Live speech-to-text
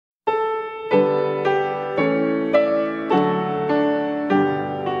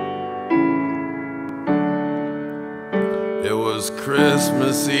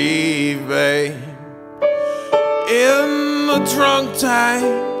Christmas Eve, babe. In the trunk tank,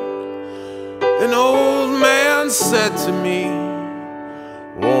 an old man said to me,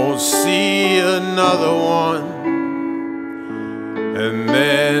 won't see another one. And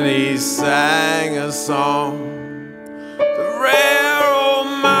then he sang a song, the rare old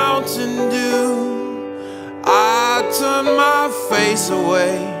Mountain Dew. I turned my face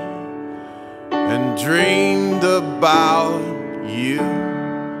away and dreamed about you.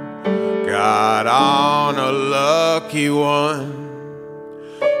 Got on a lucky one,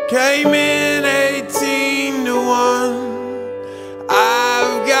 came in 18 to 1.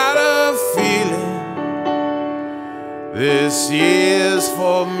 I've got a feeling this year's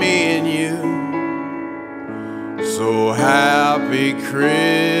for me and you. So happy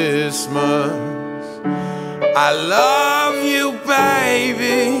Christmas, I love you,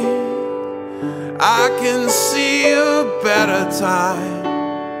 baby. I can see a better time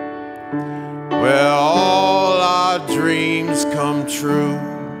where all our dreams come true.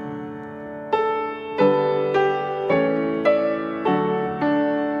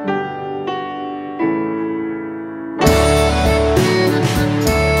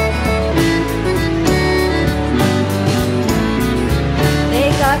 They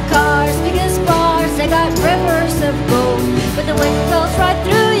got cars big as bars, they got rivers of gold, but the wind goes right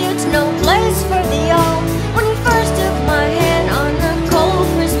through you, it's no place for the old. When you first took my hand on a cold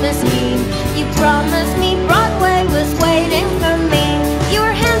Christmas Eve, you promised me Broadway was waiting for me. You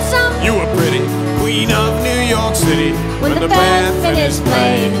were handsome, You were pretty, queen of New York City. when the band finished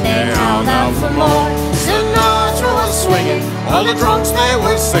playing, they howled out for more. Sinatra was swinging, all the drunks they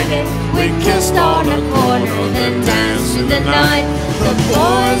were singing. We kissed on a corner, then danced through the night. The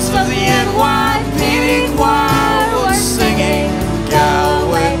boys of the NYPD choir were singing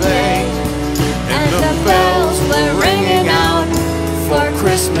Galway Bay, and the bells were ringing out for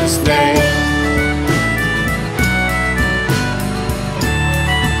Christmas Day.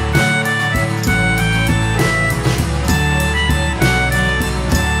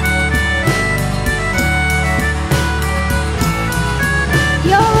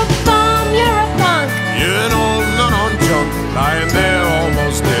 You're a bum, you're a punk, You're an old nun on junk, lying there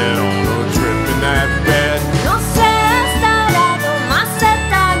almost dead on a trip in that bed. no sé estarado, más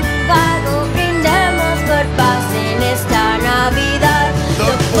etangado, brindemos por paz en esta Navidad.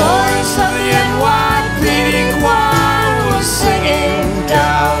 The boys of the NYPD choir were singing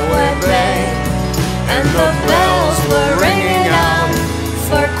Galway Bay, And the bells were ringing out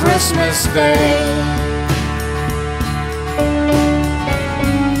for Christmas Day.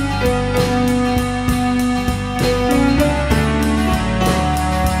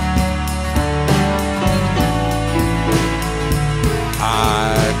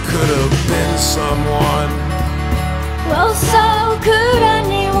 I could have been someone. Well, so could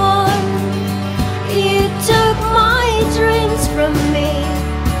anyone. You took my dreams from me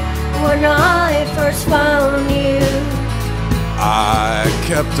when I first found you. I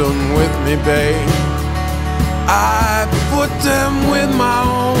kept them with me, babe. I put them with my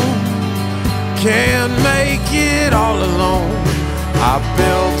own. Can't make it all alone. I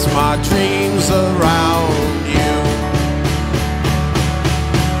built my dreams around you.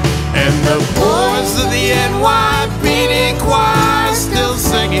 And the boys of the NYPD choir still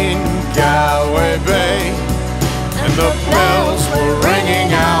singing Galway Bay, and the bells were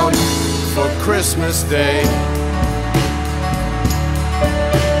ringing out for Christmas Day.